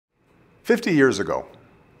50 years ago,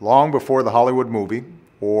 long before the Hollywood movie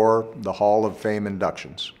or the Hall of Fame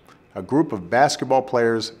inductions, a group of basketball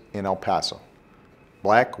players in El Paso,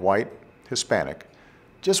 black, white, Hispanic,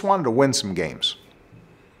 just wanted to win some games.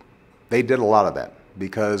 They did a lot of that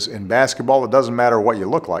because in basketball it doesn't matter what you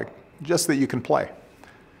look like, just that you can play.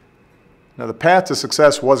 Now the path to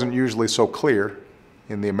success wasn't usually so clear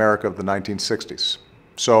in the America of the 1960s.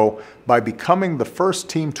 So by becoming the first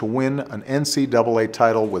team to win an NCAA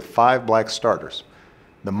title with 5 black starters,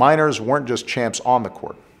 the Miners weren't just champs on the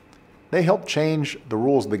court. They helped change the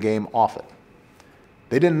rules of the game off it.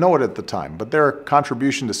 They didn't know it at the time, but their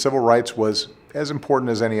contribution to civil rights was as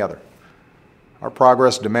important as any other. Our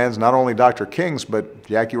progress demands not only Dr. King's, but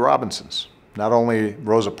Jackie Robinson's, not only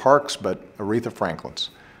Rosa Parks, but Aretha Franklins,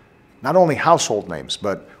 not only household names,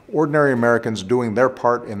 but ordinary Americans doing their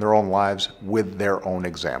part in their own lives with their own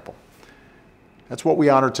example. That's what we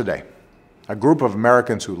honor today, a group of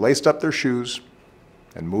Americans who laced up their shoes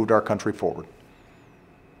and moved our country forward.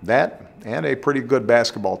 That and a pretty good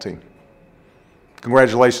basketball team.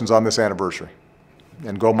 Congratulations on this anniversary,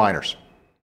 and go Miners.